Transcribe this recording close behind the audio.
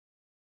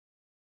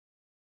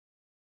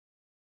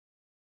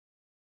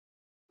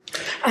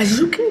As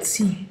you can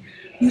see,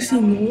 you see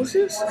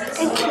Moses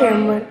and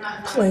Cameron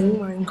playing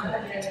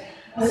Minecraft.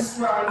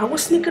 I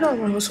was sneaking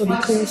around so they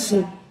couldn't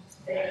see.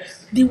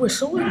 They were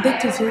so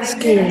addicted to this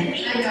game,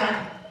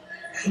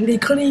 and they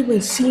couldn't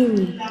even see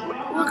me.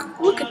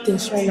 Look at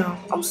this right now.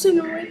 I'm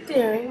sitting right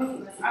there,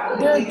 and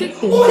they're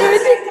addicted. They're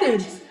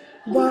addicted.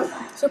 But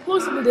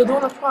supposedly they're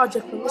doing a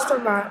project with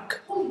Mr. Mac,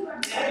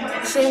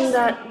 saying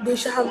that they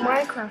should have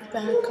Minecraft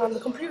back on the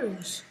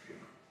computers.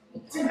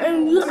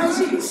 And as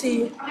you can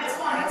see,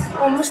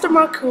 Mr.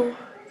 Marcoux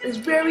is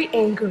very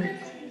angry.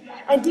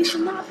 And they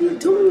should not be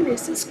doing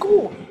this in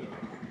school.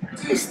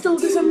 It still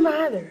doesn't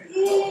matter.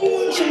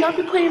 You should not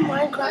be playing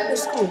Minecraft in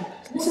school.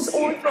 This is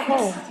only for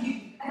home.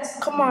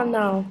 Come on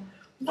now.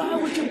 Why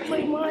would you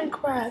play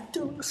Minecraft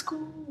during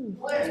school?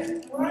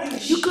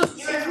 You could,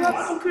 if you have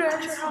a computer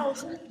at your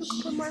house, you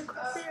could play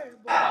Minecraft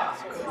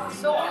there.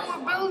 So what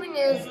we're building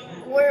is,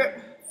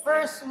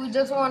 first we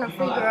just want to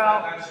figure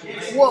out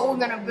what we're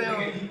gonna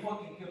build.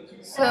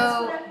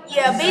 So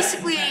Yeah,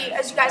 basically,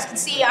 as you guys can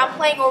see, I'm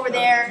playing over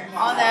there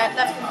on that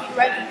left computer,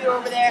 right computer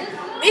over there.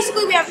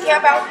 Basically, we have a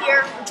camp out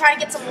here. We're trying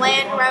to get some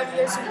land around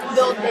here so we can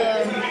build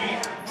the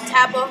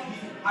TAPA.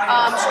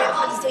 Show you the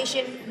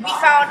presentation. We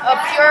found a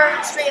pure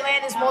straight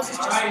land, as Moses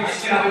just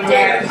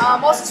did.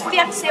 Moses, what do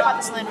you have to say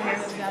about this land here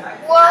that we got?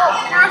 well,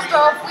 first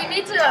off, we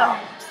need to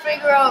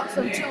figure out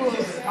some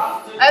tools.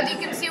 As you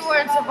can see, we're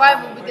in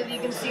survival because you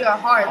can see our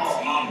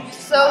hearts.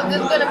 So this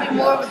is gonna be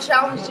more of a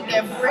challenge to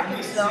get brick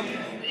and stuff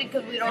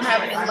because we don't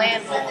have any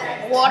land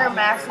water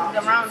masses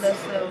around us,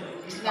 so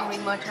it's gonna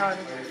be much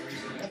harder.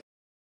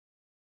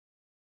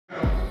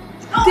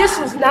 This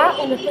is not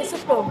an offensive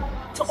film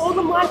to all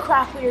the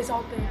Minecraft players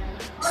out there.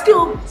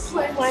 Still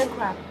play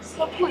Minecraft,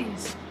 but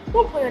please,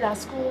 don't play it at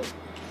school.